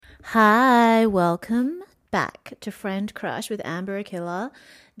Hi, welcome back to Friend Crush with Amber Akilla.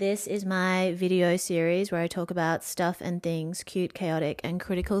 This is my video series where I talk about stuff and things, cute, chaotic, and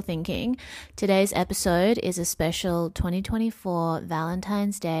critical thinking. Today's episode is a special 2024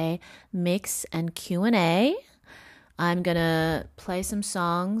 Valentine's Day mix and Q&A. I'm going to play some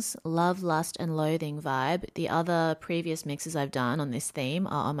songs, Love, Lust, and Loathing vibe. The other previous mixes I've done on this theme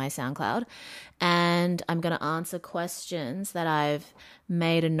are on my SoundCloud. And I'm going to answer questions that I've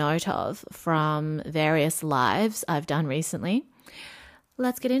made a note of from various lives I've done recently.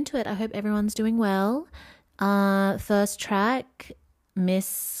 Let's get into it. I hope everyone's doing well. First track,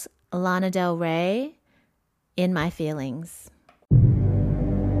 Miss Lana Del Rey, In My Feelings.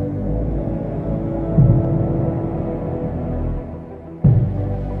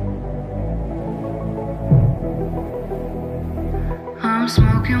 I'm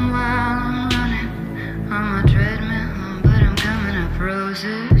smoking while I'm running on my treadmill, but I'm coming up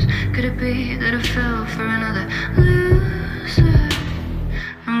roses. Could it be that I fell for another loser?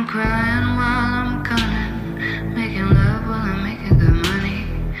 I'm crying while I'm gunning, making love while I'm making good money.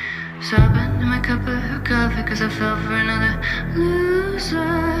 Sobbing in my cup of coffee cause I fell for another loser.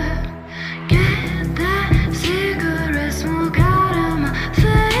 Get that cigarette smoke out of my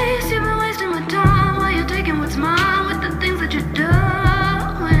face. You've been wasting my time while you're taking what's mine with the things that you're doing.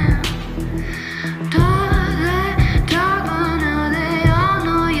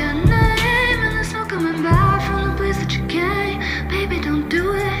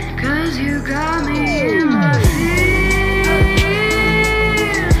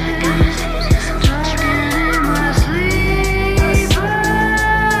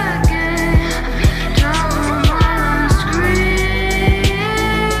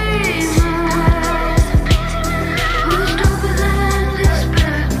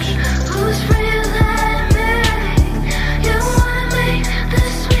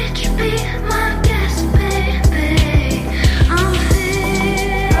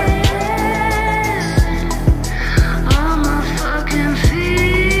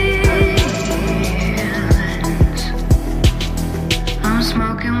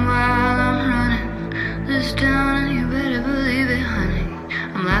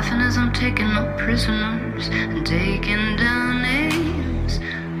 Prisoners and taking down names.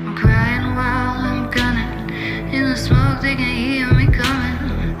 I'm crying while I'm gunning in the smoke, they can hear me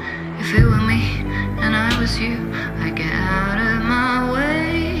coming. If it were me and I was you, I'd get out of my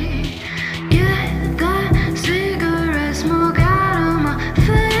way. Get that cigarette smoke out of my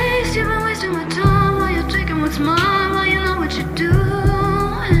face. You've been wasting my time while you're taking what's mine, while you know what you're doing.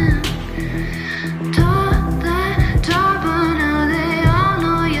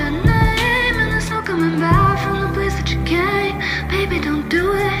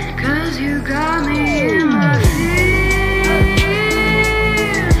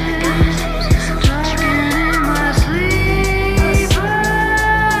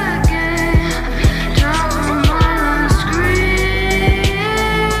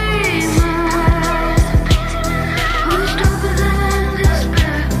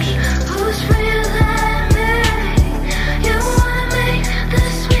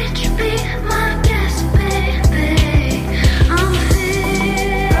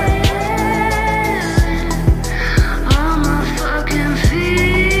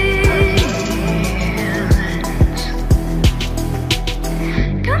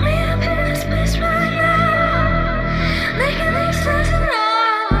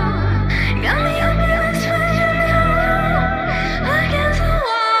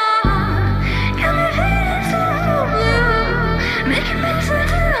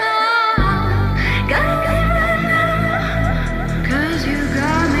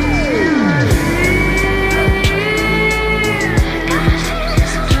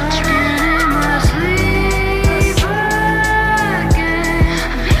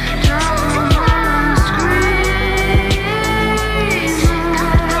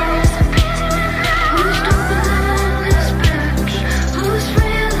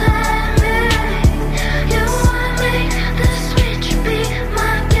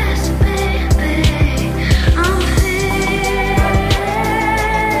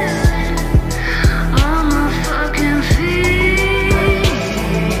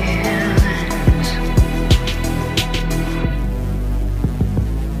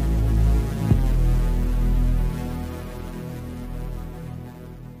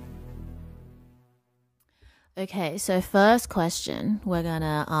 Okay, so first question we're going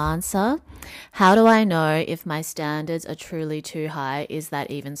to answer. How do I know if my standards are truly too high? Is that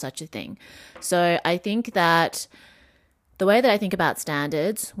even such a thing? So I think that the way that I think about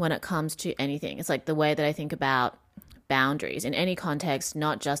standards when it comes to anything, it's like the way that I think about boundaries in any context,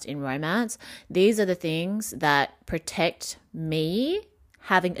 not just in romance. These are the things that protect me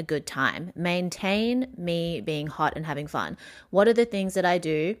having a good time, maintain me being hot and having fun. What are the things that I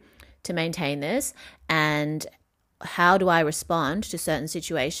do to maintain this, and how do I respond to certain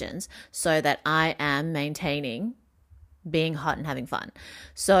situations so that I am maintaining being hot and having fun?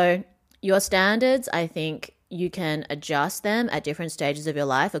 So your standards, I think you can adjust them at different stages of your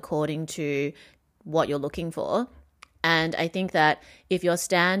life according to what you're looking for. And I think that if your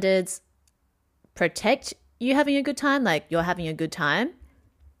standards protect you having a good time, like you're having a good time,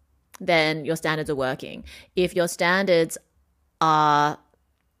 then your standards are working. If your standards are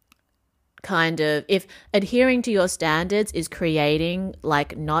if adhering to your standards is creating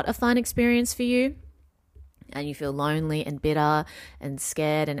like not a fun experience for you, and you feel lonely and bitter and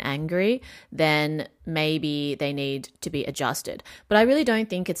scared and angry, then maybe they need to be adjusted. But I really don't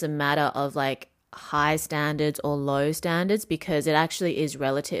think it's a matter of like high standards or low standards, because it actually is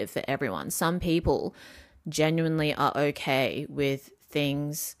relative for everyone. Some people genuinely are okay with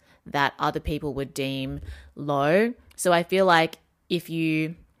things that other people would deem low. So I feel like if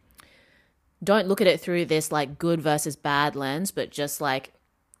you don't look at it through this like good versus bad lens, but just like,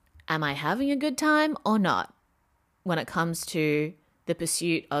 am I having a good time or not when it comes to the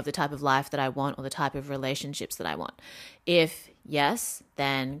pursuit of the type of life that I want or the type of relationships that I want? If yes,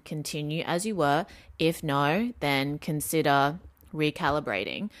 then continue as you were. If no, then consider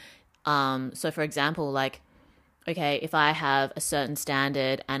recalibrating. So for example, like, okay, if I have a certain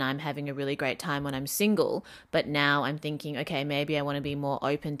standard and I'm having a really great time when I'm single, but now I'm thinking, okay, maybe I want to be more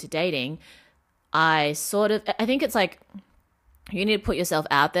open to dating, I think it's like you need to put yourself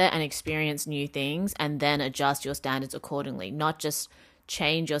out there and experience new things and then adjust your standards accordingly, not just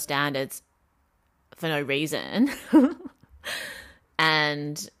change your standards for no reason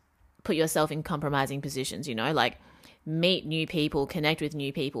and put yourself in compromising positions, like meet new people, connect with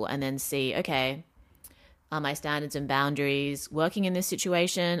new people, and then see, okay, are my standards and boundaries working in this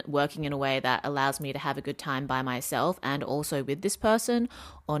situation, working in a way that allows me to have a good time by myself and also with this person,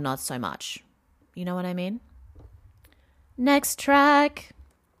 or not so much? You know what I mean? Next track.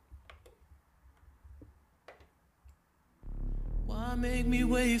 Why make me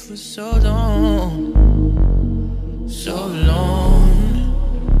wait for so long? So long.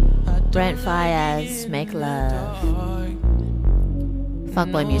 Brent Fayez, Make Love.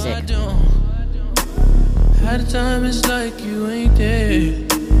 Fuckboy music. At a time it's like you ain't there.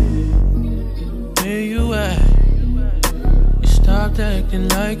 Where you at? You stopped acting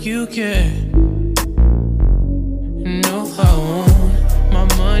like you care. No, I won't. My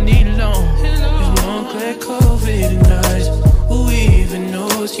money long. You won't get COVID nights. Who even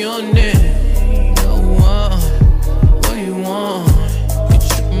knows your name? No one. What you want? You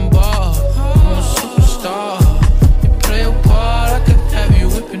tripping ball. I'm a superstar. You play a part. I could have you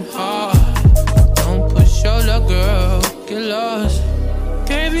whipping hard. Show love, girl, get lost.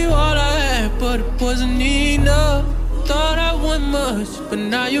 Gave you all I had, but it wasn't enough. Thought I want much, but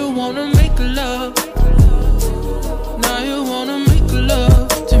now you wanna make love. Now you wanna make love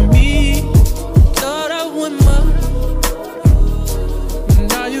to me. Thought I want much,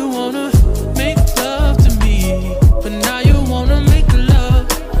 now you wanna make love to me. But now you wanna make love.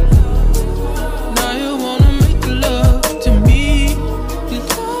 Now you wanna make love to me. You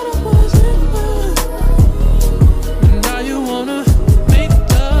thought I wasn't much.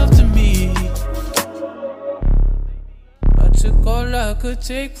 Took all I could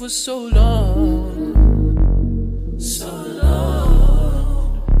take for so long. So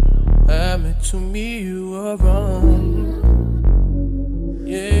long. Admit to me you were wrong.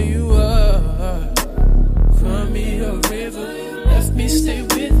 Yeah, you were. Cry me a river. Left me stay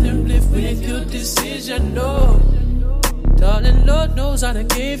with him. Live with your decision. No, darling, Lord knows I done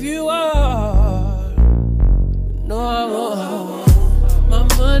gave you all. No, I won't. My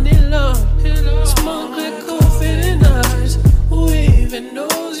money long. Smoke like coffee and ice. Who even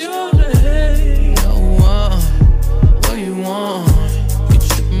knows your name? No one. What you want? You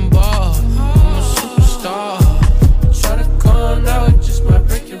tripping ball. I'm a superstar. Try to calm down, it just might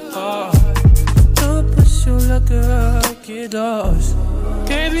break your heart. Don't push you like a rocket lost.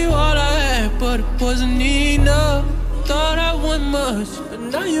 Gave you all I had, but it wasn't enough. Thought I want much, but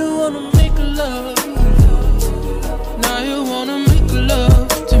now you wanna make love. Now you wanna make love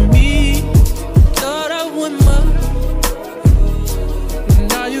to me. Thought I want much.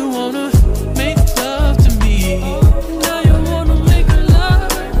 Now you wanna make love to me. Now you wanna make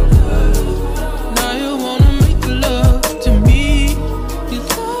love. Now you wanna make love to me. You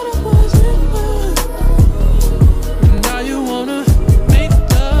thought I wasn't much. Now you wanna make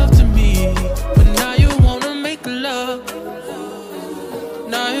love to me. But now you wanna make love.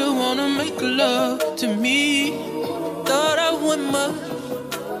 you wanna make love to me. Thought I wouldn't much,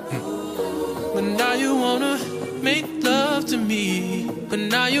 but now you wanna make love to me. But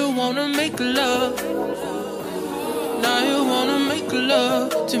now you wanna make love. Now you wanna make love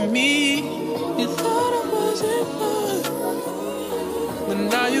to me. You thought I wasn't much, but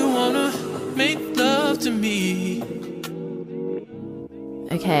now you wanna make love to me.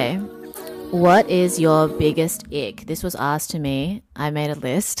 Okay. What is your biggest ick? This was asked to me. I made a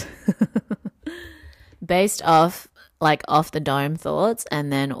list based off the dome thoughts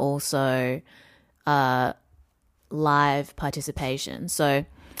and then also live participation. So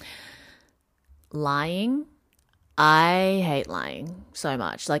lying, I hate lying so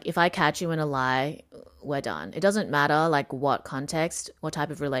much. Like if I catch you in a lie, we're done. It doesn't matter like what context, what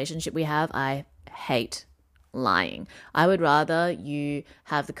type of relationship we have. I hate lying. I would rather you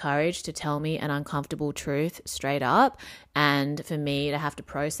have the courage to tell me an uncomfortable truth straight up and for me to have to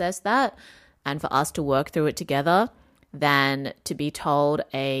process that and for us to work through it together than to be told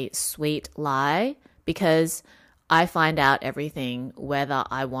a sweet lie, because I find out everything whether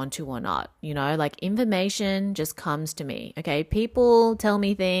I want to or not. You know, like information just comes to me. Okay. People tell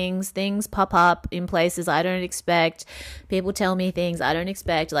me things pop up in places I don't expect. People tell me things I don't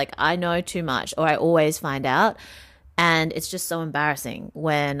expect. Like I know too much, or I always find out. And it's just so embarrassing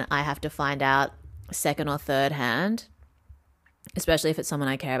when I have to find out second or third hand, especially if it's someone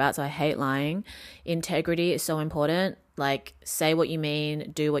I care about. So I hate lying. Integrity is so important. Like say what you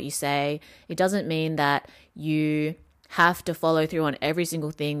mean, do what you say. It doesn't mean that you have to follow through on every single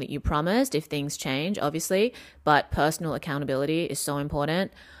thing that you promised if things change, obviously, but personal accountability is so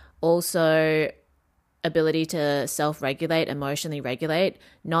important. Also, ability to self-regulate, emotionally regulate,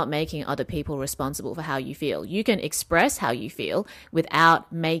 not making other people responsible for how you feel. You can express how you feel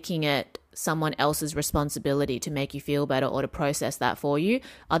without making it someone else's responsibility to make you feel better or to process that for you.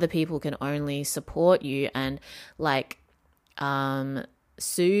 Other people can only support you and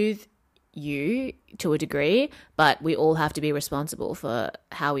soothe you to a degree, but we all have to be responsible for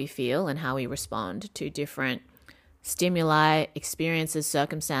how we feel and how we respond to different stimuli, experiences,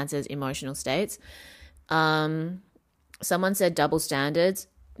 circumstances, emotional states. Someone said double standards.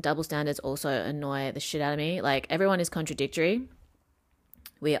 Double standards also annoy the shit out of me. Like everyone is contradictory.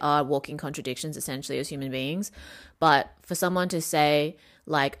 We are walking contradictions essentially as human beings. But for someone to say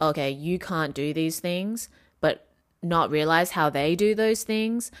like, okay, you can't do these things, but not realize how they do those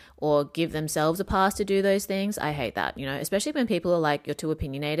things or give themselves a pass to do those things, I hate that, you know, especially when people are like, you're too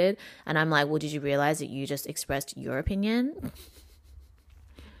opinionated. And I'm like, well, did you realize that you just expressed your opinion?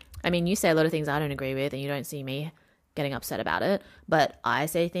 I mean, you say a lot of things I don't agree with and you don't see me getting upset about it, but I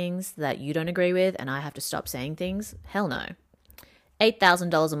say things that you don't agree with and I have to stop saying things. Hell no.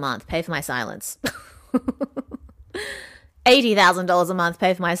 $8,000 a month, pay for my silence. $80,000 a month,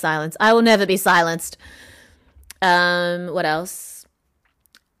 pay for my silence. I will never be silenced. What else?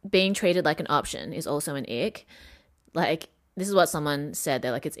 Being treated like an option is also an ick. Like, this is what someone said.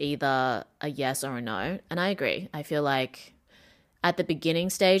 They're like, it's either a yes or a no. And I agree. I feel like at the beginning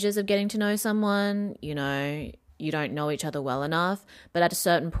stages of getting to know someone, you know, you don't know each other well enough. But at a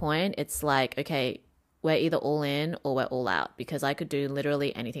certain point, it's like, okay, we're either all in or we're all out, because I could do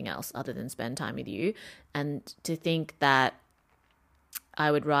literally anything else other than spend time with you. And to think that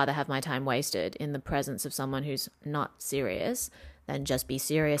I would rather have my time wasted in the presence of someone who's not serious than just be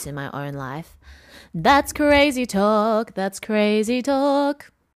serious in my own life. That's crazy talk. That's crazy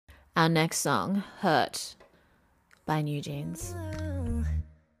talk. Our next song, Hurt by New Jeans.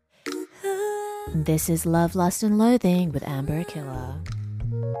 This is Love, Lust and Loathing with Amber Akilla.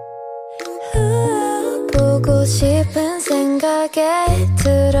 보고 싶은 생각에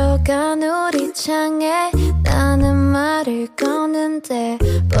들어간 우리 창에 나는 말을 거는데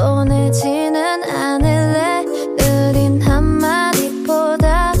보내지는 않을래. 느린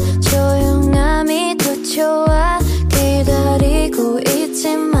한마디보다 조용함이 더 좋아. 기다리고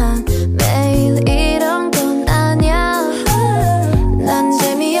있지만 매일 이런 건 아냐. 난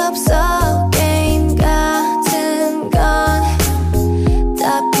재미없어. 게임 같은 건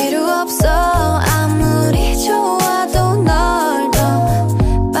다 필요 없어. 아무리 좋아도 널 더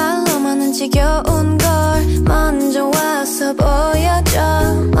빨로만 지겨운 걸 먼저 와서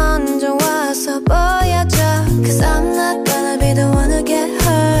보여줘. 먼저 와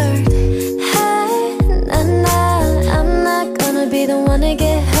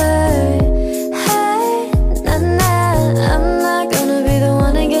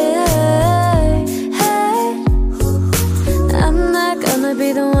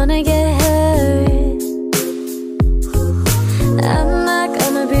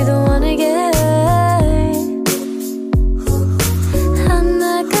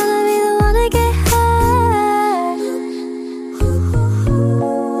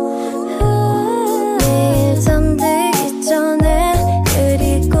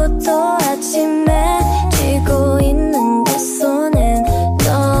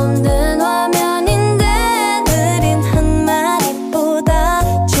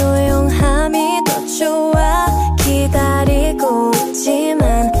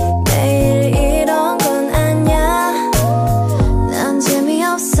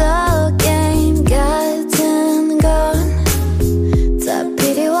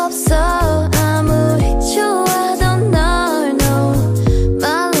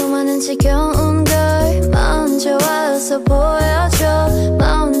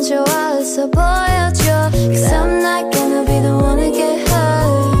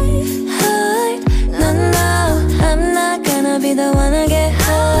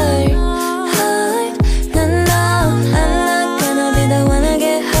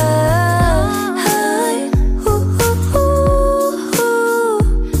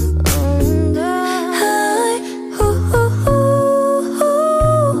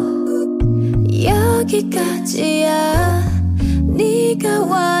네가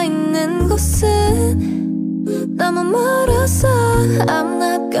와 있는 곳은 너무 멀어서 I'm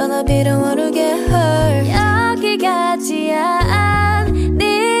not gonna be the one to get hurt 여기까지야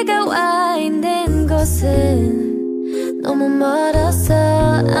네가 와 있는 곳은 너무 멀어서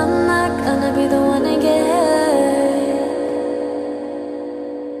I'm not gonna be the one to get hurt.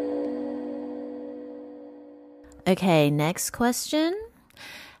 Okay, next question.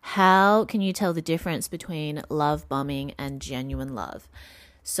 How can you tell the difference between love bombing and genuine love?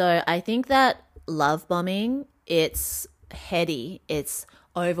 So I think that love bombing, it's heady, it's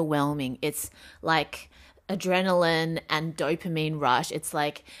overwhelming, it's like adrenaline and dopamine rush. It's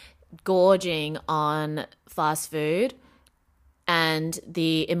like gorging on fast food, and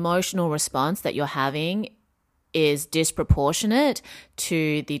the emotional response that you're having is disproportionate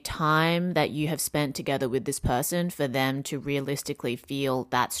to the time that you have spent together with this person for them to realistically feel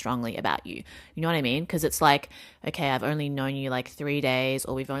that strongly about you. You know what I mean? Because it's like, okay, I've only known you like 3 days,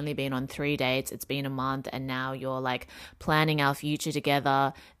 or we've only been on 3 dates, it's been a month, and now you're like planning our future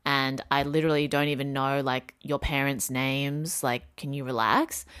together, and I literally don't even know like your parents' names. Like, can you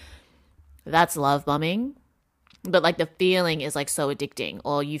relax? That's love bombing. But like the feeling is like so addicting,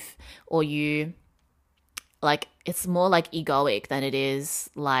 or you like, it's more like egoic than it is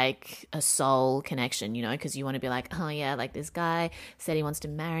like a soul connection, you know, because you want to be like, oh yeah, like this guy said he wants to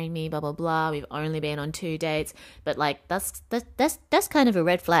marry me, blah, blah, blah. We've only been on 2 dates. But like, that's kind of a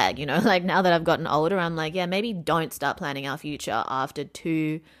red flag, you know, like now that I've gotten older, I'm like, yeah, maybe don't start planning our future after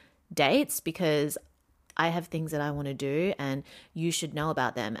 2 dates, because I have things that I want to do and you should know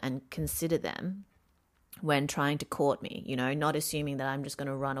about them and consider them when trying to court me, you know, not assuming that I'm just going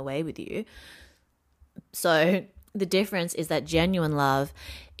to run away with you. So the difference is that genuine love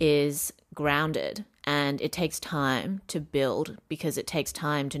is grounded, and it takes time to build, because it takes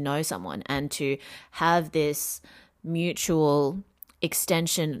time to know someone and to have this mutual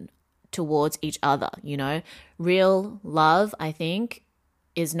extension towards each other, you know. Real love, I think,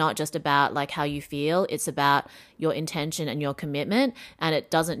 is not just about like how you feel, it's about your intention and your commitment, and it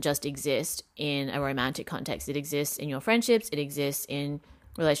doesn't just exist in a romantic context. It exists in your friendships, it exists in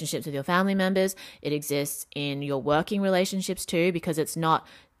relationships with your family members, it exists in your working relationships too, because it's not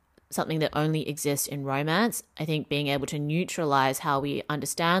something that only exists in romance. I think being able to neutralize how we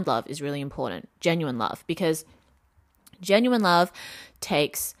understand love is really important. Genuine love, because genuine love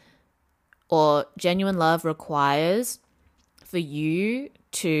requires for you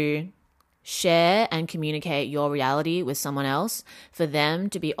to share and communicate your reality with someone else, for them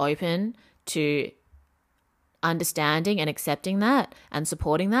to be open to understanding and accepting that and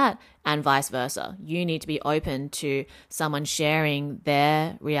supporting that, and vice versa. You need to be open to someone sharing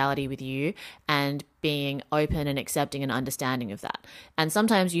their reality with you and being open and accepting and understanding of that. And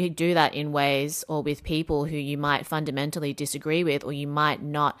sometimes you do that in ways or with people who you might fundamentally disagree with, or you might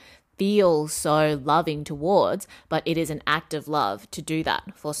not feel so loving towards, but it is an act of love to do that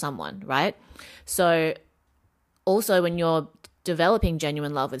for someone, right? So also when you're developing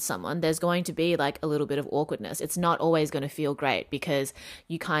genuine love with someone, there's going to be like a little bit of awkwardness. It's not always going to feel great, because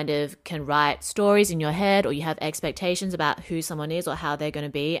you kind of can write stories in your head, or you have expectations about who someone is or how they're going to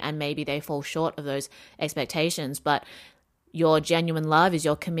be, and maybe they fall short of those expectations. But your genuine love is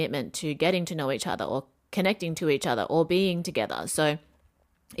your commitment to getting to know each other, or connecting to each other, or being together. So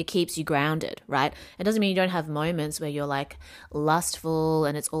it keeps you grounded, right? It doesn't mean you don't have moments where you're like lustful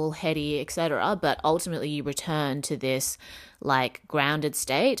and it's all heady, etc. But ultimately you return to this like grounded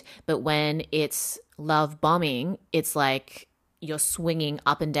state. But when it's love bombing, it's like you're swinging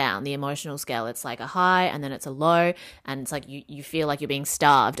up and down the emotional scale. It's like a high and then it's a low, and it's like you feel like you're being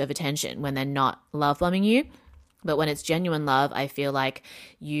starved of attention when they're not love bombing you. But when it's genuine love, I feel like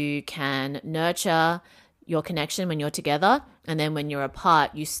you can nurture your connection when you're together, and then when you're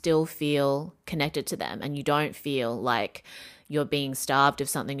apart, you still feel connected to them, and you don't feel like you're being starved of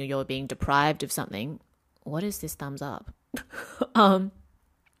something or you're being deprived of something. What is this thumbs up? You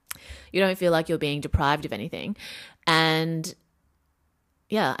don't feel like you're being deprived of anything. And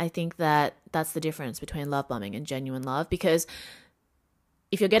yeah, I think that that's the difference between love bombing and genuine love, because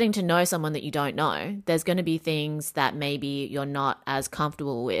if you're getting to know someone that you don't know, there's going to be things that maybe you're not as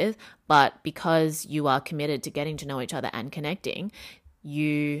comfortable with, but because you are committed to getting to know each other and connecting,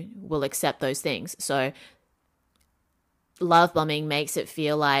 you will accept those things. So love bombing makes it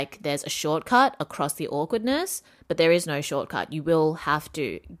feel like there's a shortcut across the awkwardness, but there is no shortcut. You will have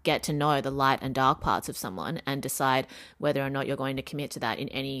to get to know the light and dark parts of someone and decide whether or not you're going to commit to that in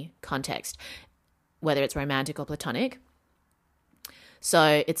any context, whether it's romantic or platonic.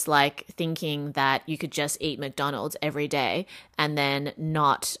 So it's like thinking that you could just eat McDonald's every day and then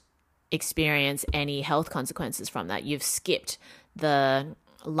not experience any health consequences from that. You've skipped the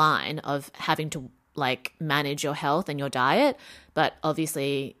line of having to like manage your health and your diet, but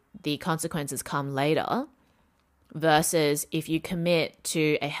obviously the consequences come later. Versus if you commit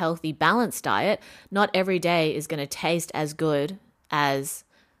to a healthy, balanced diet, not every day is going to taste as good as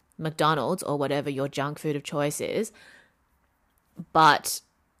McDonald's or whatever your junk food of choice is, but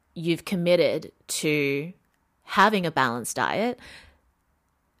you've committed to having a balanced diet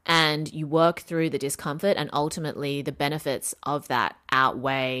and you work through the discomfort, and ultimately the benefits of that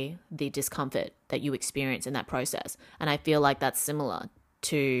outweigh the discomfort that you experience in that process. And I feel like that's similar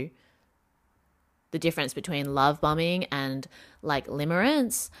to the difference between love bombing and like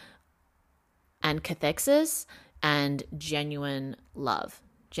limerence and cathexis and genuine love.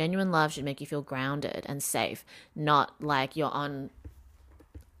 Genuine love should make you feel grounded and safe, not like you're on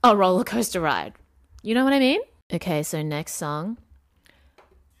a roller coaster ride. You know what I mean? Okay, so next song,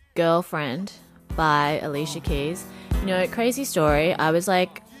 Girlfriend by Alicia Keys. You know, crazy story. I was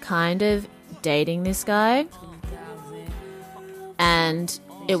like kind of dating this guy, and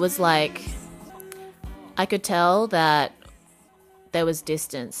it was like I could tell that there was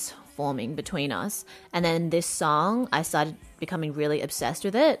distance forming between us. And then this song, I started becoming really obsessed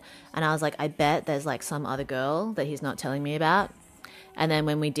with it. And I was like, I bet there's like some other girl that he's not telling me about. And then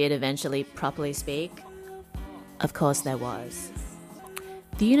when we did eventually properly speak, of course there was.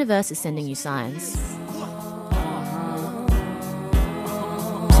 The universe is sending you signs.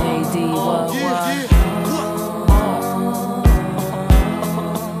 JD, what?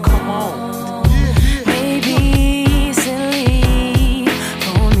 Come on. Maybe silly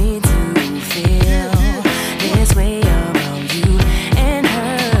for me to feel this way about you and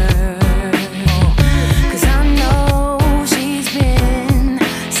her. 'Cause I know she's been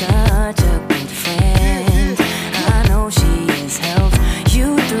such a good friend. I know she has helped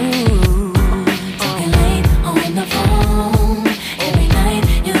you through. Talking late on the phone, every night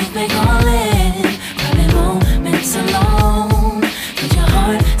you've been calling, grabbing moments alone. Could your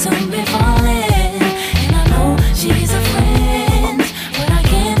heart soon be falling? And I know she's a friend, but I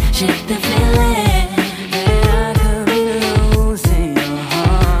can't shake the feeling that I could be losing your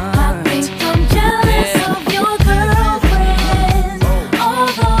heart. I think I'm jealous of your girlfriend,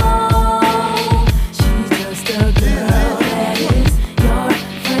 although she's just a girl that is your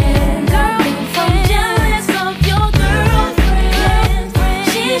friend. I think I'm jealous of your girlfriend.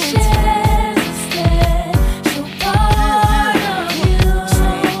 She shares a special part of you.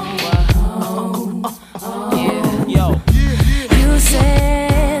 Yo, You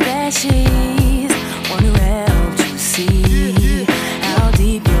said that she's one who helped you see how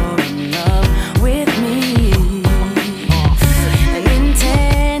deep you're in love with me. And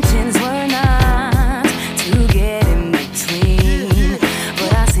intentions were not to get in between,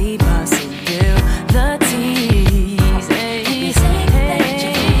 but I see possibilities. You say that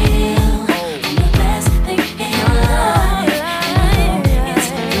you feel I'm the best thing in your life, and I know it's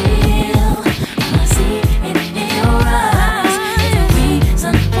real. When I see it in your eyes, there's a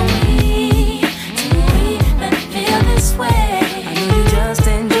reason for me to even feel this way. I know you just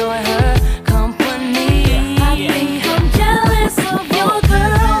enjoy her company. I think I'm jealous of your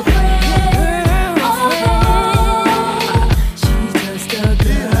girlfriend, although she's just a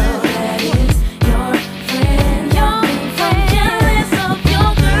girl that is your friend. I think I'm jealous of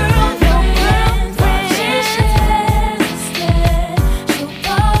your girlfriend. She shares a special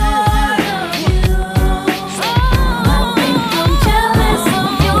part of you. I think I'm jealous of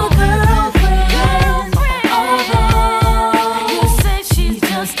your girlfriend, although you say she's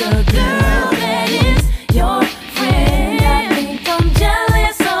just a girl that is your friend. I think I'm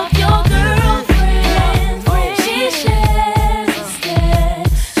jealous of your girlfriend. She shares a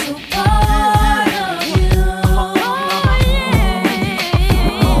special part of you.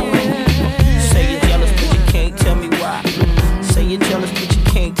 say you're jealous, but you can't tell me why. Say you're jealous, but you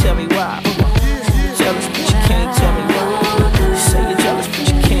can't tell me why. Say you're jealous, but you can't tell me why. Say you're jealous, but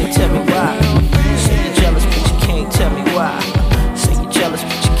you can't tell me why. Say you're jealous, but you can't tell me why. Say you're jealous,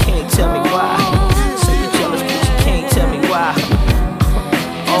 but you can't tell me why. Say you're jealous, but you can't tell me why.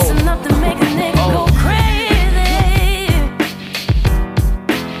 It's enough to make a nigga go crazy.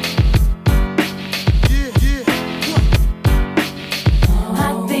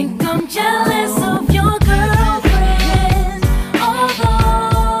 I think I'm jealous of your girlfriend,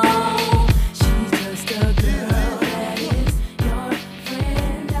 although she's just a girl that is your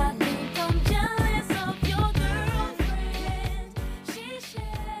friend. I think I'm jealous of your girlfriend. She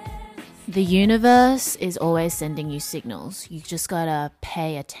shares. The universe is always sending you signals. You just gotta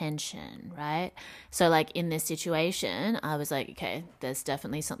pay attention, right? So like in this situation, I was like, okay, there's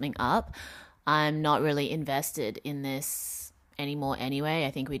definitely something up. I'm not really invested in this anymore anyway.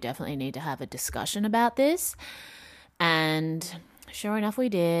 I think we definitely need to have a discussion about this. And sure enough, we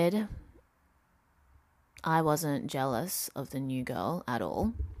did. I wasn't jealous of the new girl at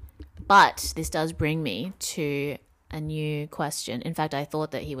all. But this does bring me to a new question. In fact, I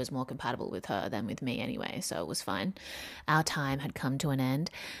thought that he was more compatible with her than with me anyway, so it was fine. Our time had come to an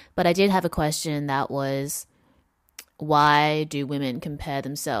end. But I did have a question that was, why do women compare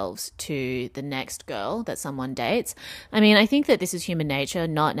themselves to the next girl that someone dates? I mean, I think that this is human nature,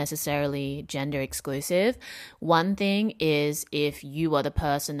 not necessarily gender exclusive. One thing is if you are the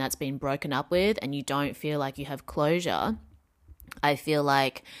person that's been broken up with and you don't feel like you have closure, I feel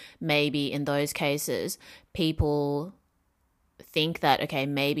like maybe in those cases, people think that, okay,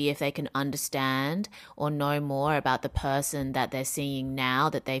 maybe if they can understand or know more about the person that they're seeing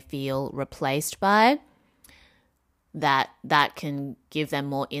now that they feel replaced by, that can give them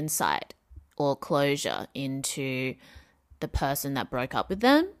more insight or closure into the person that broke up with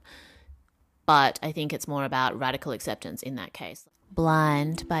them. But I think it's more about radical acceptance in that case.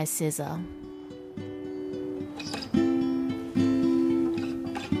 Blind by SZA.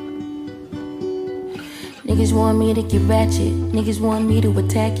 Niggas want me to get ratchet, niggas want me to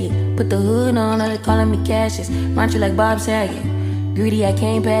attack it. Put the hood on, all they calling me Cassius. Rhyme you like Bob Saget, greedy I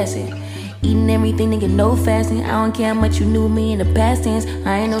can't pass it. Eating everything, nigga, no fasting. I don't care how much you knew me in the past tense.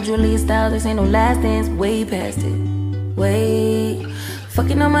 I ain't no Julia Styles, this ain't no last dance. Way past it, wait.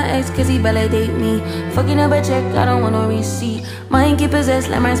 Fucking on my ex cause he validate me. Fucking up a check, I don't want no receipt. Mind get possessed,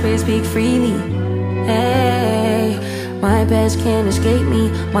 let my spirit speak freely. Hey, my past can't escape me.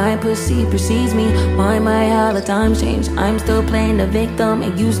 My pussy precedes me. My, how the times change. I'm still playing the victim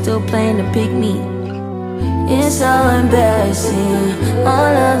and you still playing the pick me. It's so embarrassing, all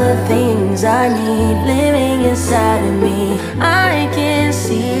of the things I need living inside of me. I can't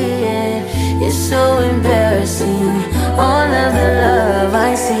see it, it's so embarrassing. All of the love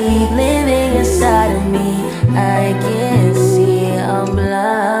I see living inside of me. I can't see, I'm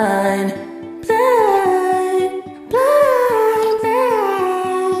blind. Blind, blind,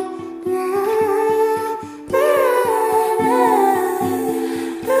 blind, blind, blind,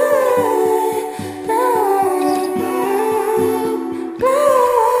 blind, blind,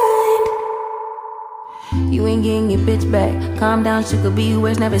 blind. You ain't getting your bitch back. Calm down, she could be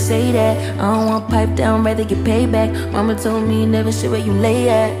worse, never say that. I don't want pipe down, rather get paid back. Mama told me never shit where you lay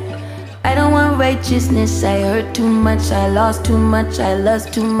at. I don't want righteousness, I hurt too much, I lost too much, I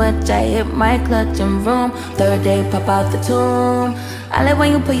lust too much, I hit my clutch and vroom. Third day, pop out the tomb. I like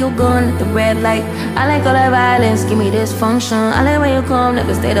when you put your gun at the red light. I like all that violence, give me dysfunction. I like when you come,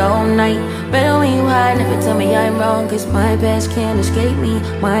 never stay the whole night. Better when you hide, never tell me I'm wrong. Cause my past can't escape me.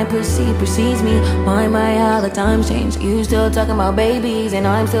 My pussy precedes me. My, how the times change. You still talking about babies and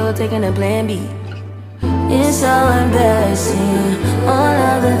I'm still taking a plan B. It's so embarrassing, all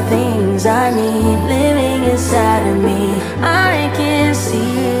of the things I need living inside of me. I can't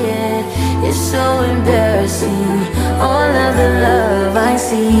see it, it's so embarrassing. All of the love I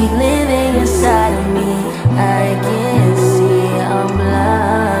see living inside of me. I can't see, I'm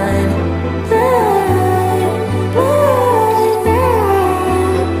blind. Blind, blind, blind,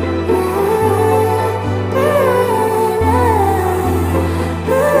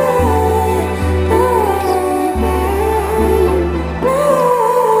 blind, blind, blind.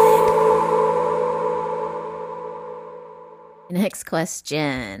 Next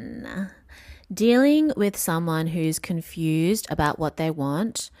question. Dealing with someone who's confused about what they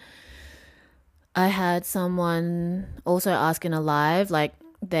want. I had someone also ask in a live, like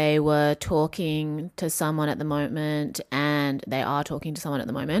they were talking to someone at the moment, and they are talking to someone at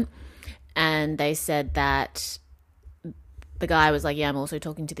the moment, and they said that the guy was like, yeah, I'm also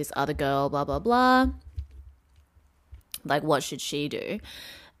talking to this other girl, blah, blah, blah. Like, what should she do?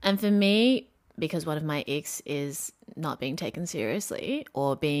 And for me, because one of my icks is not being taken seriously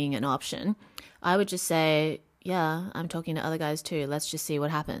or being an option, I would just say, yeah, I'm talking to other guys too. Let's just see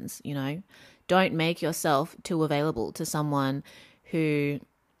what happens, you know? Don't make yourself too available to someone who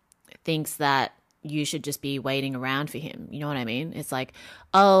thinks that you should just be waiting around for him. You know what I mean? It's like,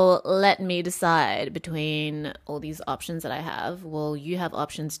 oh, let me decide between all these options that I have. Well, you have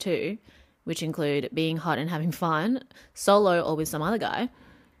options too, which include being hot and having fun, solo or with some other guy,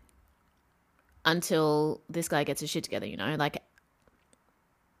 until this guy gets his shit together, you know? Like,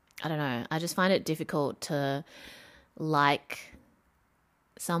 I don't know. I just find it difficult to like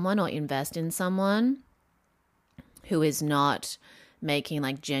someone or invest in someone who is not making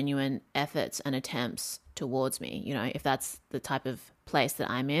like genuine efforts and attempts towards me, you know, if that's the type of place that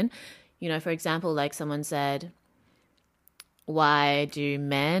I'm in. You know, for example, like someone said, why do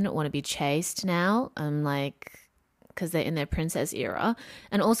men want to be chased now? I'm like, because they're in their princess era.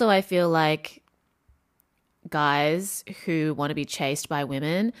 And also I feel like guys who want to be chased by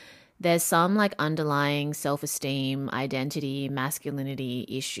women, there's some like underlying self-esteem, identity, masculinity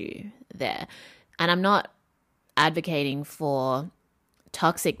issue there. And I'm not advocating for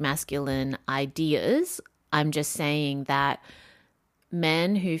toxic masculine ideas. I'm just saying that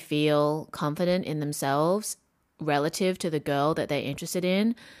men who feel confident in themselves relative to the girl that they're interested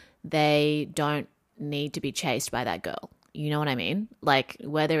in, they don't need to be chased by that girl. You know what I mean? Like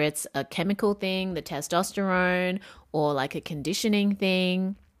whether it's a chemical thing, the testosterone, or like a conditioning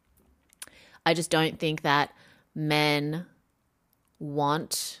thing, I just don't think that men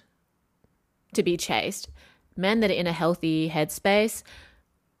want to be chased. Men that are in a healthy headspace,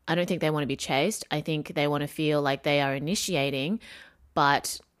 I don't think they want to be chased. I think they want to feel like they are initiating,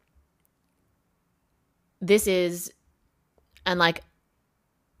 but this is, and like,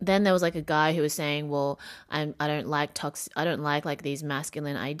 then there was like a guy who was saying, well, I don't like these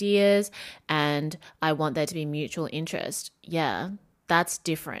masculine ideas, and I want there to be mutual interest. Yeah, that's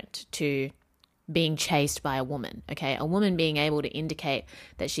different to being chased by a woman, okay? A woman being able to indicate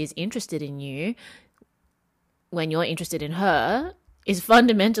that she's interested in you when you're interested in her is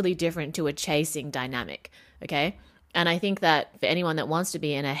fundamentally different to a chasing dynamic, okay? And I think that for anyone that wants to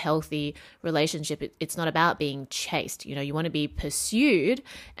be in a healthy relationship, it's not about being chased. You know, you want to be pursued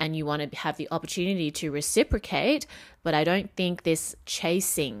and you want to have the opportunity to reciprocate, but I don't think this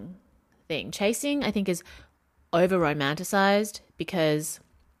chasing, I think, is over-romanticized because,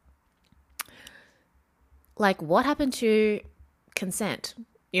 like, what happened to consent,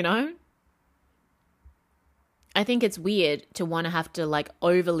 you know? I think it's weird to want to have to, like,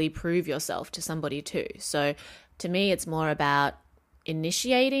 overly prove yourself to somebody too. So to me, it's more about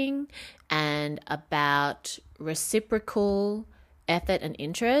initiating and about reciprocal effort and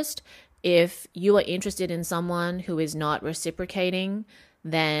interest. If you are interested in someone who is not reciprocating,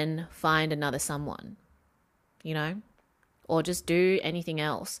 then find another someone, you know, or just do anything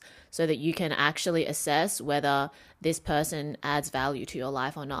else so that you can actually assess whether this person adds value to your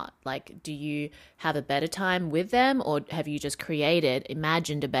life or not. Like, do you have a better time with them, or have you just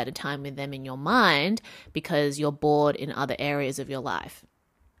imagined a better time with them in your mind because you're bored in other areas of your life?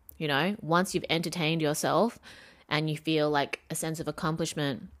 You know, once you've entertained yourself and you feel like a sense of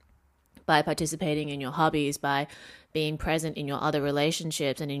accomplishment by participating in your hobbies, by being present in your other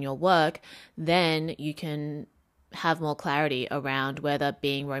relationships and in your work, then you can have more clarity around whether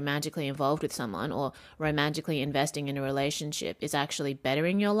being romantically involved with someone or romantically investing in a relationship is actually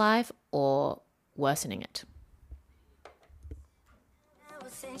bettering your life or worsening it.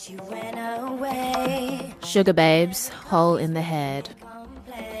 Since you went away, Sugar Babes, Hole in the Head.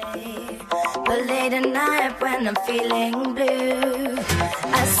 but late at night when I'm feeling blue,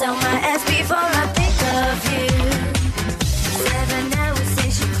 I sell my ass before I think of you. 7 hours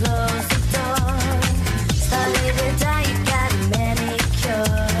since you closed the door. Started to die, you got a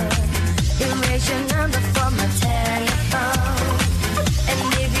manicure. Erase your number from my telephone, and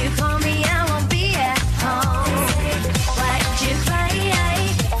if you call me, I won't be at home. Why'd you cry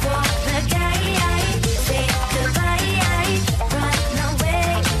for the guy? Say goodbye, run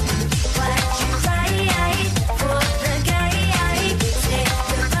away. Why'd you cry for the guy? Say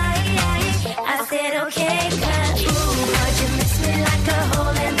goodbye. I said okay, 'cause ooh, boy, you miss me like a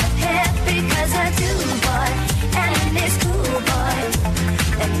hole in the head, because I do, boy, and it's cool, boy.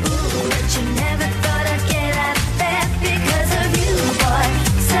 And ooh, but you never thought I'd get out of bed because of you, boy.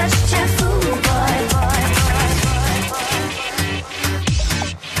 Such a fool, boy, boy.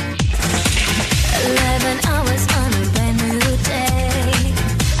 11 hours on a brand new day.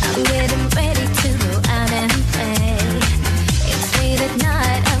 I'm getting ready to go out and play. It's late at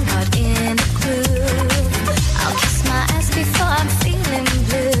night, I'm caught in a groove. I'll kiss my ass before I'm feeling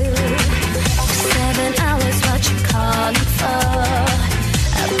blue. 7 hours, what you calling for?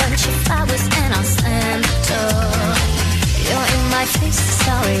 A bunch of flowers and I'll slam the door. You're in my face,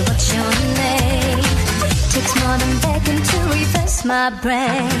 sorry, what's your name? Takes more than begging to reverse my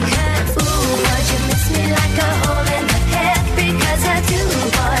brain. 'Cause ooh, boy, you miss me like a hole in the head, because I do,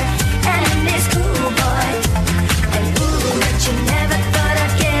 boy, and it's cool, boy. And ooh, but you never thought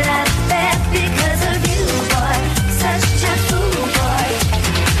I'd get out of bed because of you, boy. Such a fool, boy.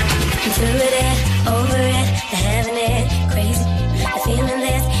 I'm through with it, over it, the having it, crazy. The feeling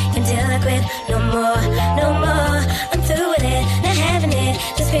this, can deal I quit, no more, no more. I'm through with it, not having it,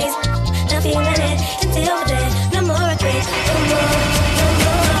 just crazy. Not feeling it, can deal with it, no more I quit, no more, no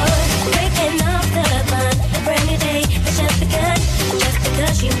more. Breaking off the bond, a brand new day, it's just begun. Just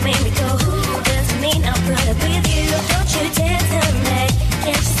because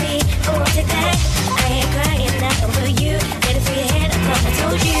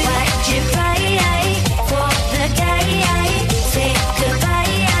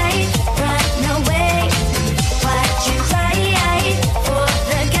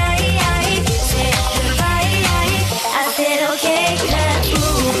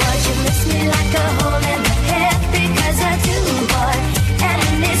like a hole in the head because I do, boy,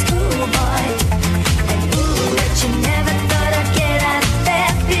 and it's cool, boy. And ooh, but you never thought I'd get out of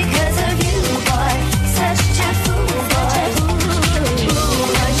bed because of you, boy. Such a fool, boy. Ooh,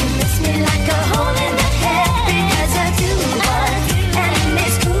 boy, you miss me like a hole in the head because I do, boy, and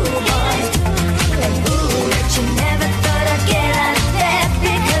it's cool, boy. And ooh, but you never thought I'd get out of bed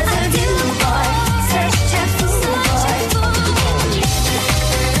because of you, boy. Such a fool, boy.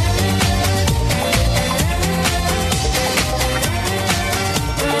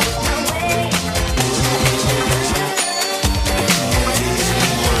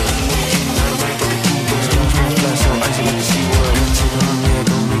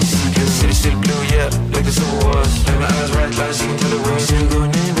 Still blue, yeah, like the summer was. Like my eyes right, lights, you can tell it was. Still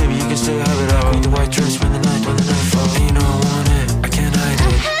going in, baby, you can still have it all. Need the white dress when the night falls. And you know I want it, I can't hide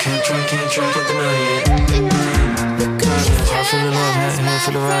it. Can't try, can't deny it. Heart full of love, head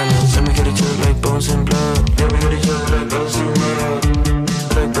full of violence. And we got each other like bones and blood. Yeah, we got each other like brothers and blood.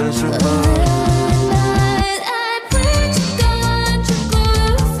 Like brothers and blood.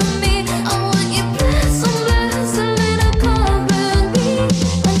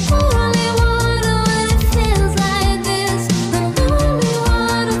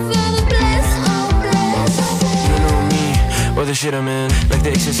 The shit I'm in, like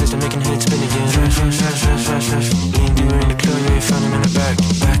the exorcist, I'm making hits spin again. Flash. Lean deeper in the club, yeah, you found him in the back.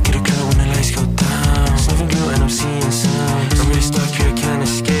 Back of the club when the lights go down. Sniffing glue and I'm seeing sounds. I'm really stuck here, I can't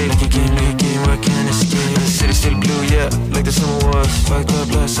escape. Like a game where I can't escape. The city's still blue, yeah, like the summer was. Fucked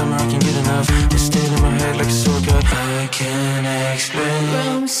up last summer, I can't get enough. It's still in my head like a sword cut. I can't explain.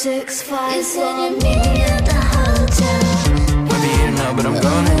 Room 654. You said you meet me at the hotel. Might be here now, but I'm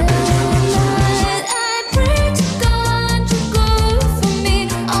gone in the bedroom.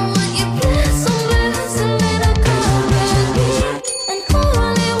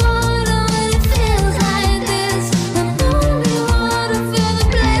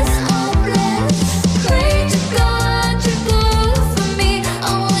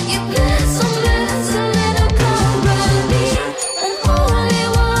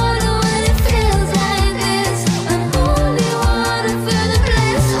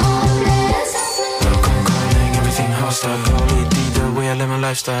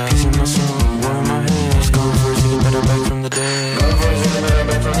 Lifestyle, kissing my soul, war in my head. Just going for a second, better back from the dead. Going for a second, better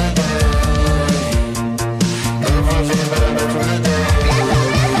back from the dead. Going for a second, better back from the dead.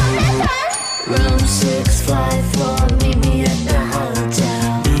 Room 654, meet me at the hotel.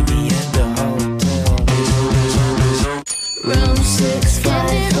 Meet me at the hotel. Room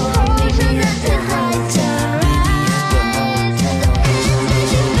 654, meet me at the hotel.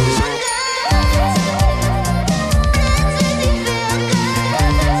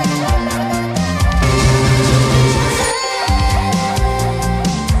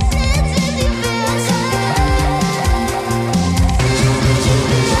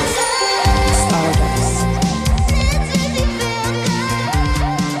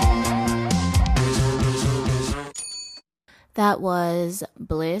 That was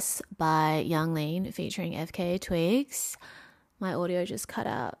Bliss by Young Lean featuring FK Twigs. My audio just cut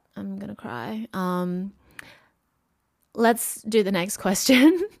out. I'm gonna cry. Let's do the next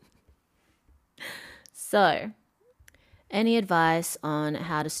question. So, any advice on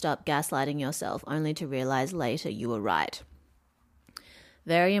how to stop gaslighting yourself only to realize later you were right?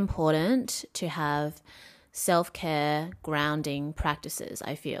 Very important to have self-care, grounding practices,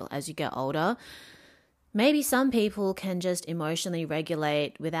 I feel, as you get older. Maybe some people can just emotionally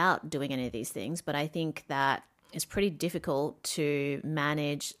regulate without doing any of these things, but I think that it's pretty difficult to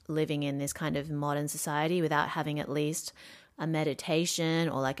manage living in this kind of modern society without having at least a meditation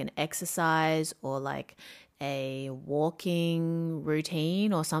or like an exercise or like a walking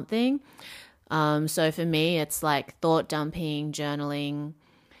routine or something. So for me, it's like thought dumping, journaling,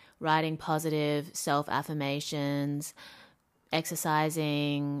 writing positive self-affirmations,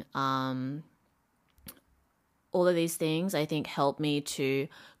 exercising, all of these things I think help me to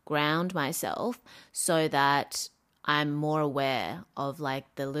ground myself so that I'm more aware of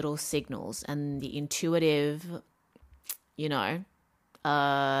like the little signals and the intuitive,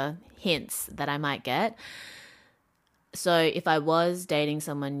 hints that I might get. So if I was dating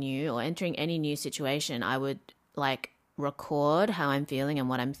someone new or entering any new situation, I would like record how I'm feeling and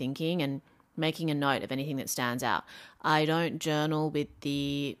what I'm thinking and making a note of anything that stands out. I don't journal with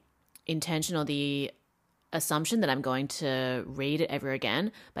the intention or the assumption that I'm going to read it ever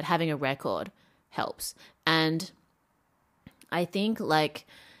again, but having a record helps. And I think like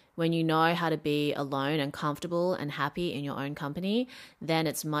When you know how to be alone and comfortable and happy in your own company, then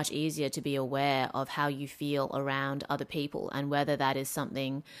it's much easier to be aware of how you feel around other people, and whether that is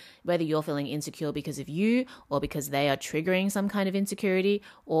something, whether you're feeling insecure because of you or because they are triggering some kind of insecurity,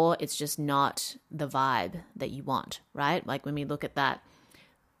 or it's just not the vibe that you want, right? Like when we look at that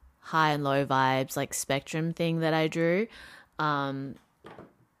high and low vibes, like spectrum thing that I drew,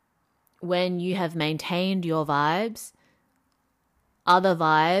 when you have maintained your vibes, other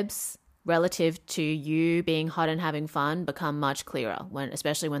vibes relative to you being hot and having fun become much clearer,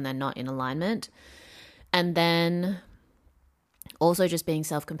 especially when they're not in alignment. And then also just being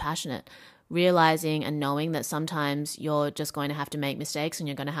self-compassionate, realizing and knowing that sometimes you're just going to have to make mistakes and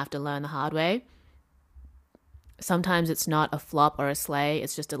you're going to have to learn the hard way. Sometimes it's not a flop or a slay,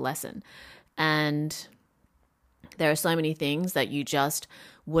 it's just a lesson. And there are so many things that you just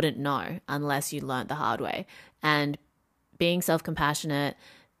wouldn't know unless you learned the hard way. And being self-compassionate,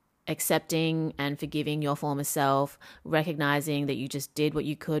 accepting and forgiving your former self, recognizing that you just did what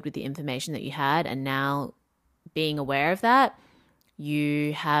you could with the information that you had, and now being aware of that,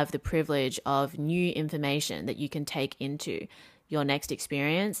 you have the privilege of new information that you can take into your next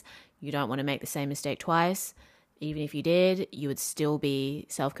experience. You don't want to make the same mistake twice. Even if you did, you would still be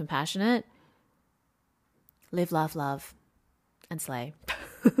self-compassionate. Live, laugh, love, and slay.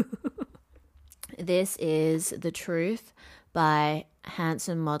 This is The Truth by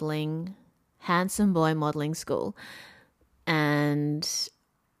Handsome Boy Modeling School, and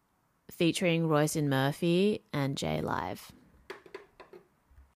featuring Royce Murphy and Jay Live.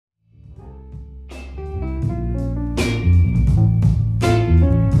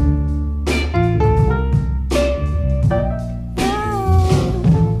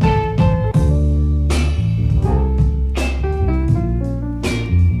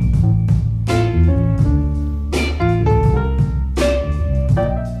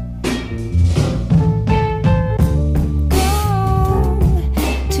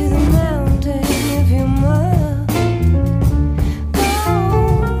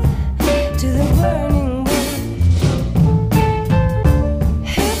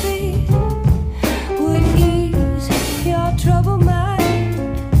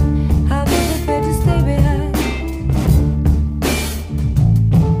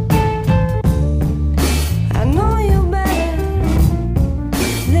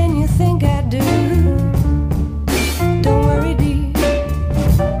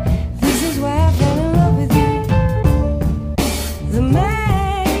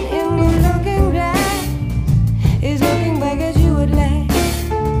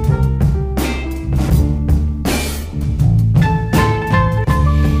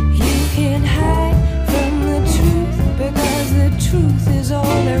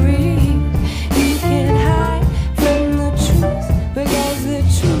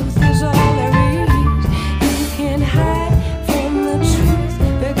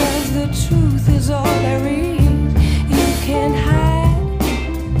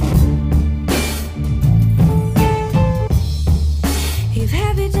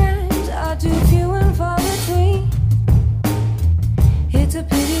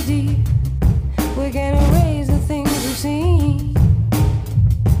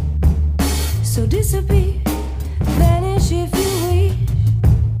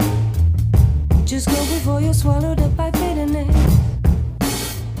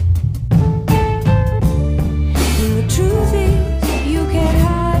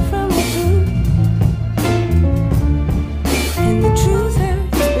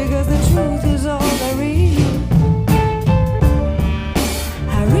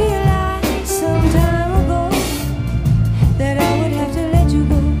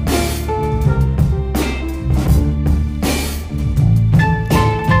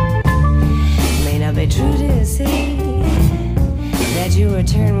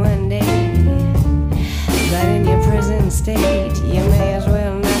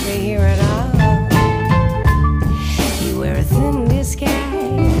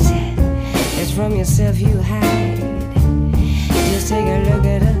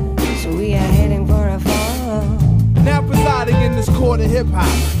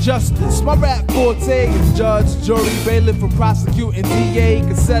 Justice. My rap forte is judge, jury, bailiff, from prosecuting DA,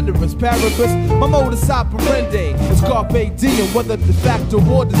 considerus, paribus. My modus operandi is carpe diem, whether de facto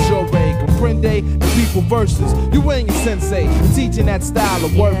or de jure. Comprende the people versus you ain't a sensei. We're teaching that style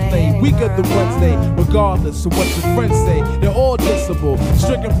of wordplay, weaker than Wednesday. Regardless of what your friends say, they're all dissable,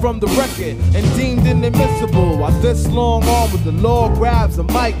 stricken from the record and deemed inadmissible. While this long arm with the law grabs a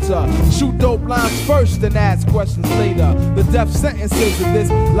mic to shoot dope lines first and ask questions later. The death sentences of this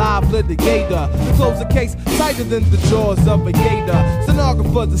live litigator. To close the case tighter than the jaws of a gator.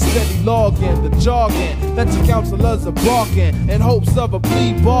 Stenographers are steady logging the jargon that your counselors are barking in hopes of a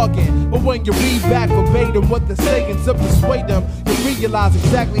plea bargain. But when you read back verbatim what they're saying to persuade them, you realize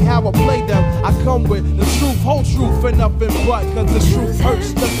exactly how I play them. I come with the truth, whole truth, and nothing but. Cause the truth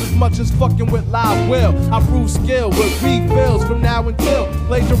hurts just as much as fucking with live will. I prove skill with refills from now until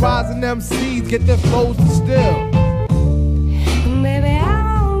plagiarizing MCs get their flows distilled. Baby,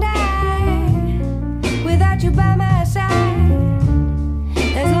 I won't die without you by my side.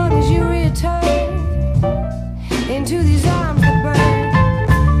 As long as you return into these arms that burn.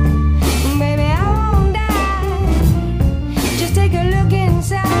 Baby, I won't die. Just take a look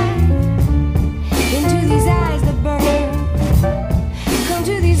inside into these eyes that burn. Come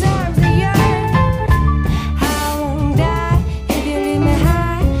to these arms that yearn. I won't die if you leave me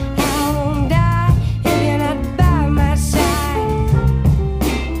high. I won't die if you're not by my side.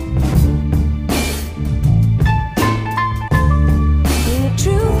 And the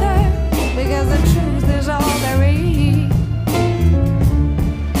truth hurts because the truth is all there is.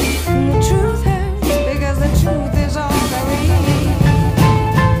 And the truth hurts because the truth is all there is.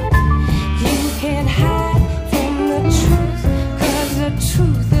 You can't hide from the truth, 'cause the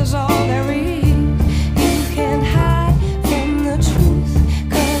truth is all there is. You can't hide from the truth,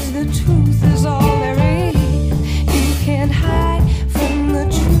 'cause the truth is all there is. You can't hide from the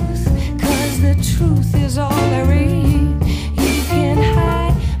truth, 'cause the truth is all there is. You can't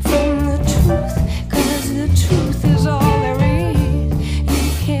hide from the truth, 'cause the truth is all there is.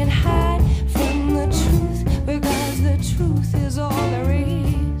 You can't hide from the truth, because the truth is all there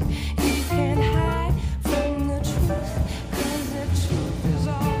is. You can't hide from the truth, 'cause the truth is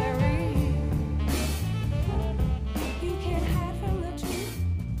all there is. You can't hide from the truth.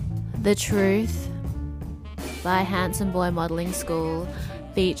 The Truth by Handsome Boy Modeling School,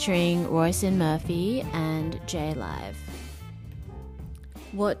 featuring Royce Murphy and J Live.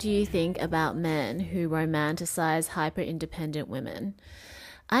 What do you think about men who romanticize hyper-independent women?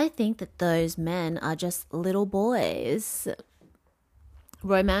 I think that those men are just little boys.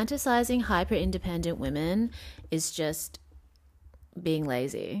 Romanticizing hyper-independent women is just being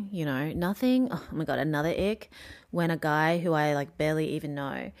lazy, you know? Nothing, oh my God, another ick, when a guy who I like barely even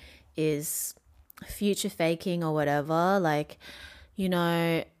know is future faking or whatever, like, you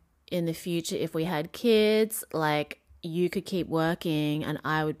know, in the future, if we had kids, like, you could keep working and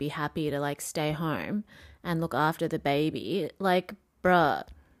I would be happy to like stay home and look after the baby. Like, bruh,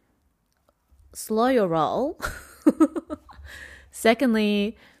 slow your roll.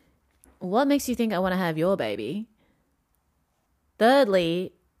 Secondly, what makes you think I want to have your baby?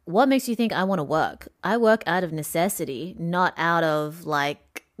 Thirdly, what makes you think I want to work? I work out of necessity, not out of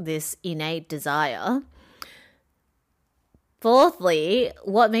like this innate desire. Fourthly,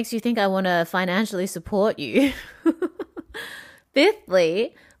 what makes you think I want to financially support you?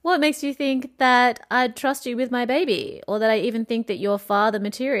 Fifthly, what makes you think that I'd trust you with my baby, or that I even think that you're father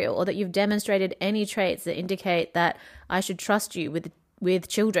material, or that you've demonstrated any traits that indicate that I should trust you with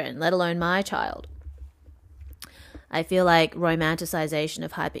children, let alone my child? I feel like romanticization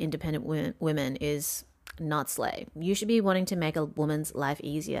of hyper-independent women is not slay. You should be wanting to make a woman's life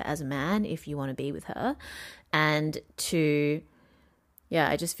easier as a man if you want to be with her. And I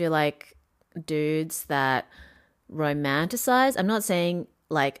just feel like dudes that romanticize, I'm not saying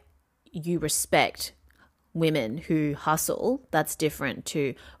like you respect women who hustle. That's different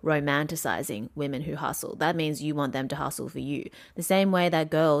to romanticizing women who hustle. That means you want them to hustle for you. The same way that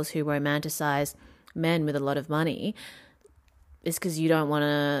girls who romanticize men with a lot of money is because you don't want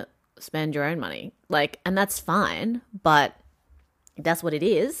to spend your own money. Like, and that's fine, but that's what it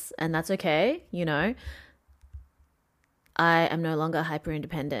is, and that's okay, you know. I am no longer hyper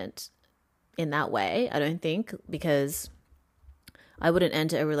independent in that way, I don't think, because I wouldn't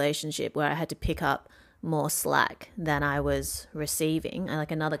enter a relationship where I had to pick up more slack than I was receiving. And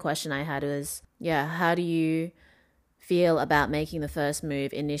like another question I had was, how do you feel about making the first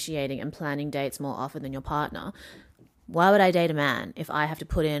move, initiating and planning dates more often than your partner? Why would I date a man if I have to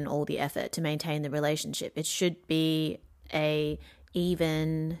put in all the effort to maintain the relationship? It should be a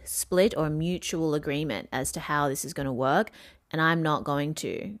even split or mutual agreement as to how this is going to work. And I'm not going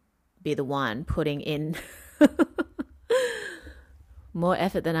to be the one putting in more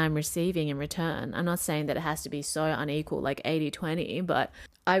effort than I'm receiving in return. I'm not saying that it has to be so unequal, like 80-20, but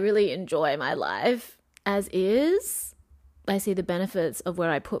I really enjoy my life as is. I see the benefits of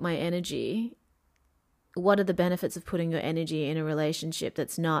where I put my energy. What are the benefits of putting your energy in a relationship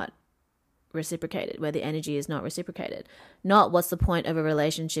that's not reciprocated, where the energy is not reciprocated? Not what's the point of a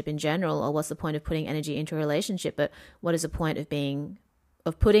relationship in general, or what's the point of putting energy into a relationship, but what is the point of being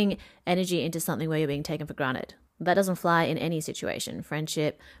of putting energy into something where you're being taken for granted. That doesn't fly in any situation,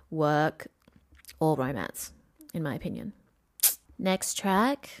 friendship, work, or romance, in my opinion. Next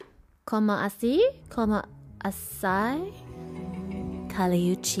track, Como Asai,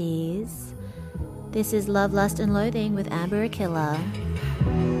 Caliuchis. This is Love, Lust, and Loathing with Amber Akilla.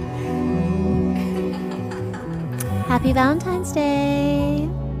 Happy Valentine's Day!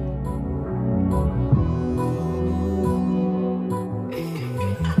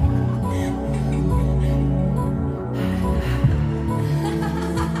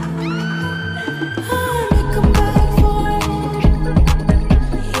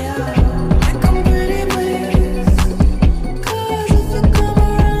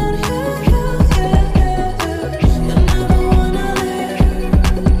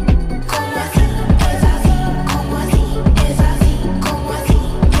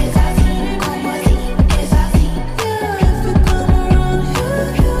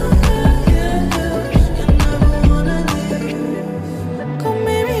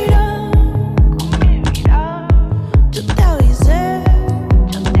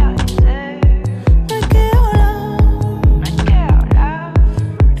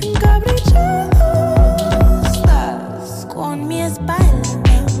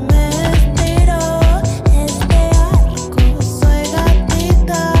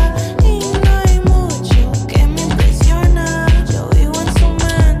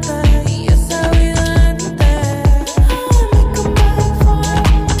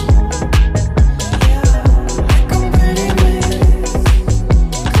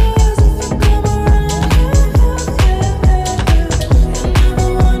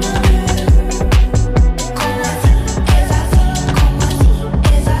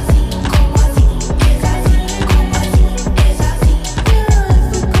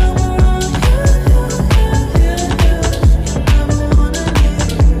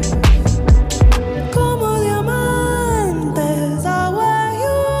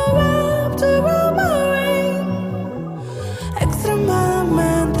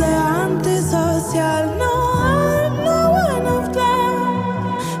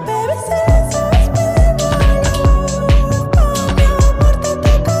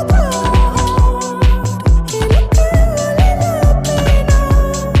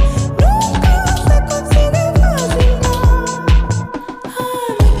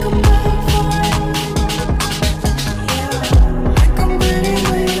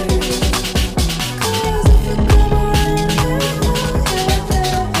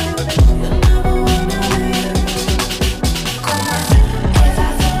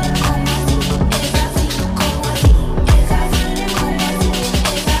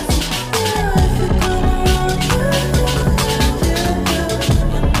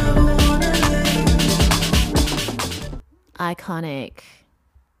 Iconic.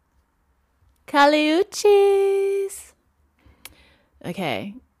 Caliuchis.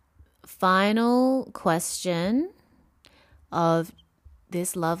 Okay. Final question of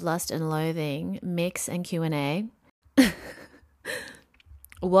this Love, Lust, and Loathing mix and Q&A.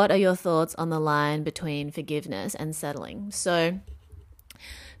 What are your thoughts on the line between forgiveness and settling? So,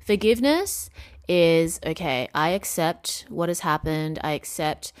 forgiveness is, okay, I accept what has happened. I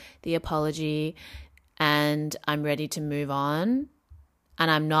accept the apology and I'm ready to move on. And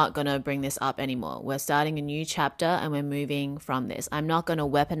I'm not going to bring this up anymore. We're starting a new chapter and we're moving from this. I'm not going to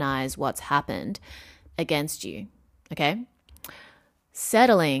weaponize what's happened against you, okay?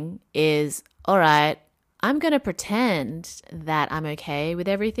 Settling is, all right, I'm going to pretend that I'm okay with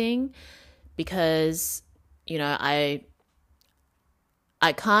everything because, you know, I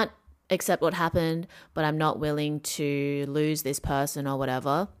can't accept what happened, but I'm not willing to lose this person or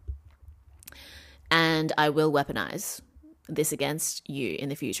whatever. And I will weaponize this against you in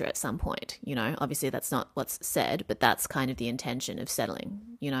the future at some point. You know, obviously that's not what's said, but that's kind of the intention of settling,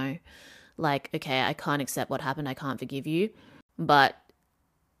 you know, like, okay, I can't accept what happened. I can't forgive you, but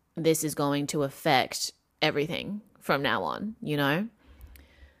this is going to affect everything from now on, you know?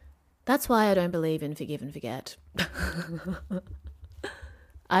 That's why I don't believe in forgive and forget.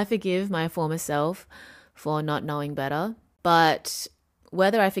 I forgive my former self for not knowing better, but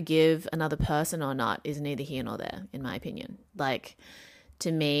whether I forgive another person or not is neither here nor there, in my opinion. Like,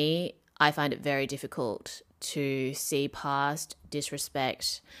 to me, I find it very difficult to see past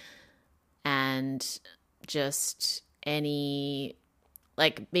disrespect and just any,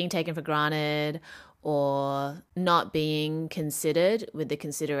 like, being taken for granted or not being considered with the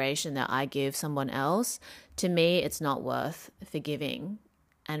consideration that I give someone else. To me, it's not worth forgiving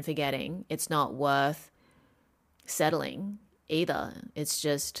and forgetting. It's not worth settling either. It's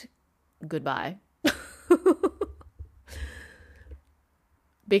just goodbye.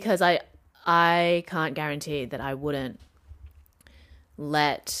 because I can't guarantee that I wouldn't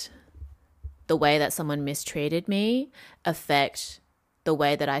let the way that someone mistreated me affect the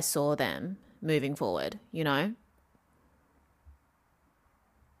way that I saw them moving forward, you know?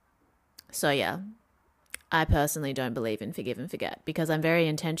 So yeah, I personally don't believe in forgive and forget because I'm very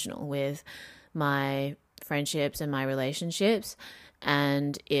intentional with my friendships and my relationships.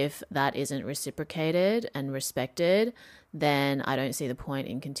 And if that isn't reciprocated and respected, then I don't see the point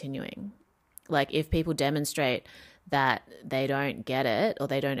in continuing. Like if people demonstrate that they don't get it or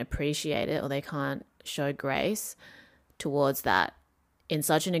they don't appreciate it or they can't show grace towards that in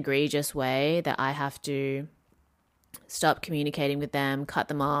such an egregious way that I have to stop communicating with them, cut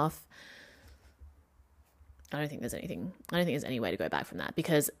them off, I don't think there's any way to go back from that,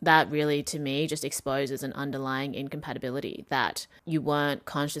 because that really, to me, just exposes an underlying incompatibility that you weren't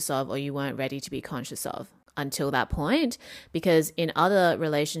conscious of or you weren't ready to be conscious of until that point. Because in other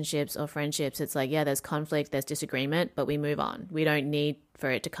relationships or friendships, it's like, yeah, there's conflict, there's disagreement, but we move on. We don't need for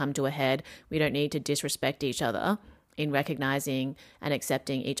it to come to a head. We don't need to disrespect each other in recognizing and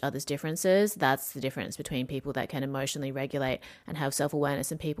accepting each other's differences. That's the difference between people that can emotionally regulate and have self-awareness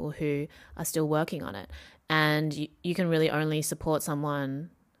and people who are still working on it. And you can really only support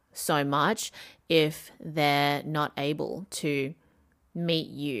someone so much if they're not able to meet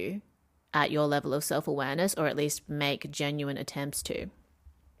you at your level of self-awareness, or at least make genuine attempts to,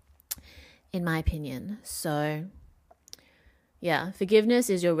 in my opinion. So yeah, forgiveness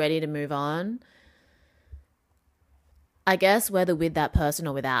is you're ready to move on, I guess, whether with that person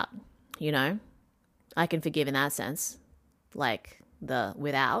or without, you know. I can forgive in that sense, like the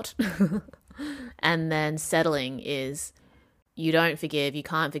without. And then settling is you don't forgive, you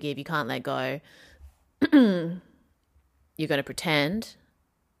can't let go. You're going to pretend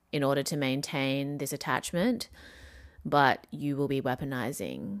in order to maintain this attachment, but you will be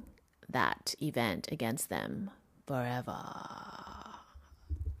weaponizing that event against them forever.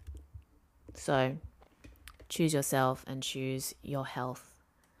 So choose yourself and choose your health.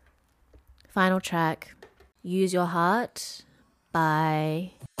 Final track, Use Your Heart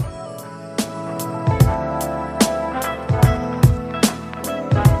by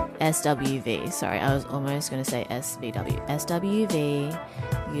SWV. Sorry, I was almost going to say SVW.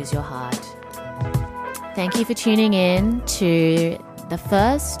 SWV, Use Your Heart. Thank you for tuning in to the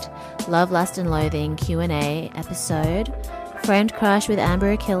first Love, Lust and Loathing Q&A episode. Friend Crush with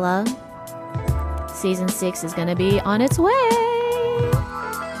Amber Akilla. Season 6 is going to be on its way.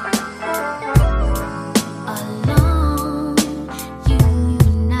 Alone, you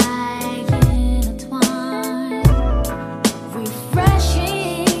and I intertwine.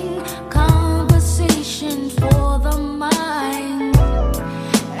 Refreshing conversation for the mind.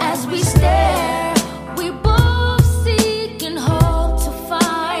 As we stare, we both seek and hope to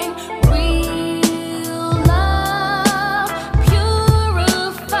find real love,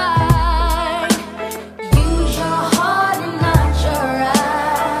 purified. Use your heart and not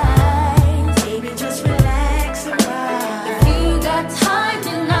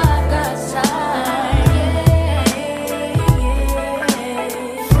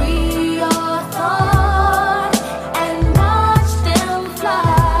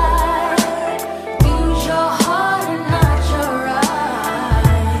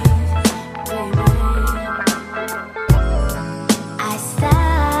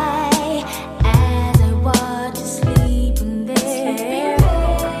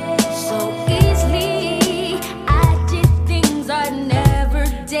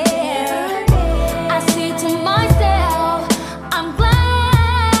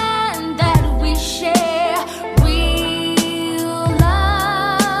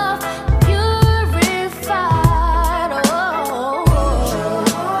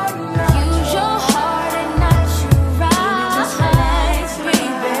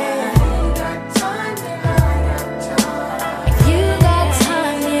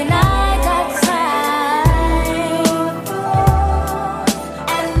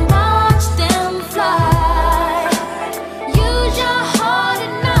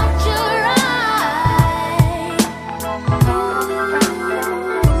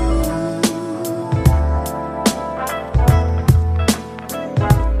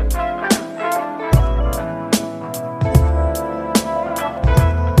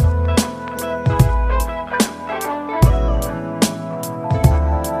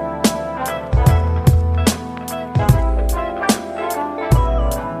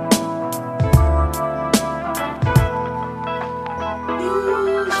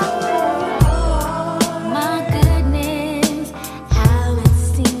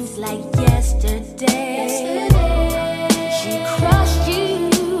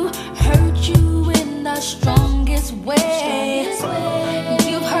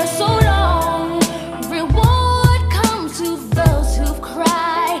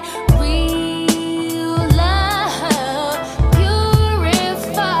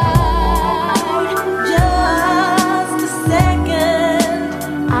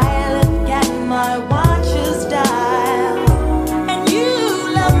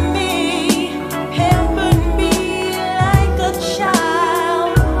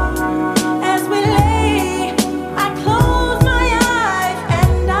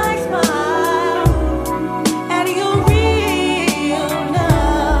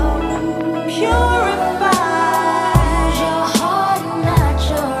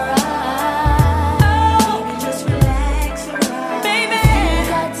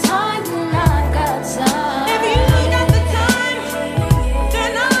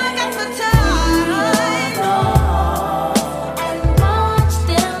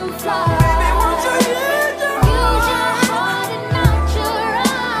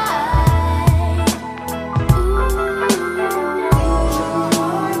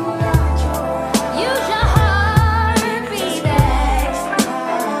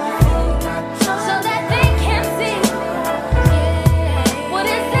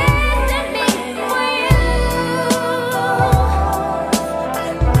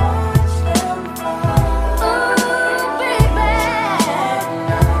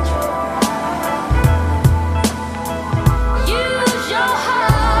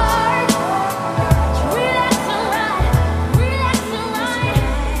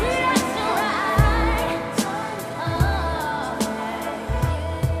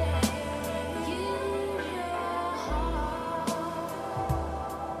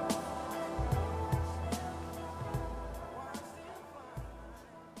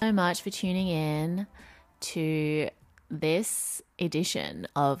so much for tuning in to this edition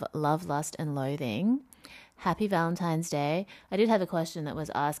of Love, Lust and Loathing. Happy Valentine's Day. I did have a question that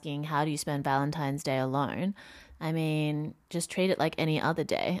was asking, how do you spend Valentine's Day alone? I mean, just treat it like any other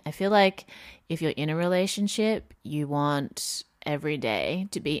day. I feel like if you're in a relationship, you want every day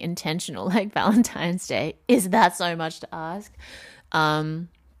to be intentional, like Valentine's Day. Is that so much to ask? But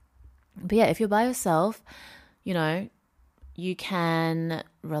yeah, if you're by yourself, you know, you can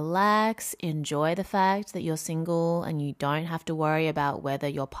relax, enjoy the fact that you're single and you don't have to worry about whether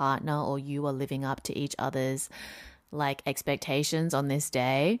your partner or you are living up to each other's like expectations on this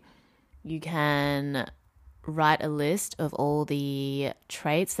day. You can write a list of all the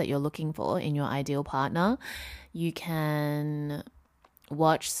traits that you're looking for in your ideal partner. You can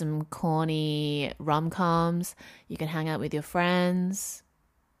watch some corny rom-coms. You can hang out with your friends.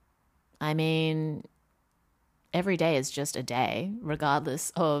 I mean, every day is just a day,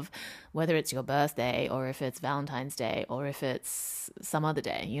 regardless of whether it's your birthday or if it's Valentine's Day or if it's some other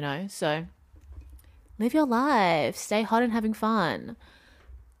day, you know? So live your life. Stay hot and having fun.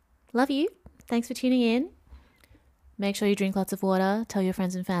 Love you. Thanks for tuning in. Make sure you drink lots of water. Tell your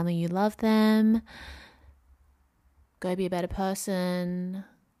friends and family you love them. Go be a better person.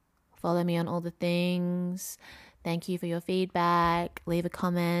 Follow me on all the things. Thank you for your feedback. Leave a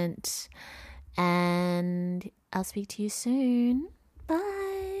comment. And I'll speak to you soon.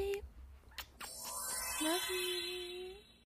 Bye. Love you.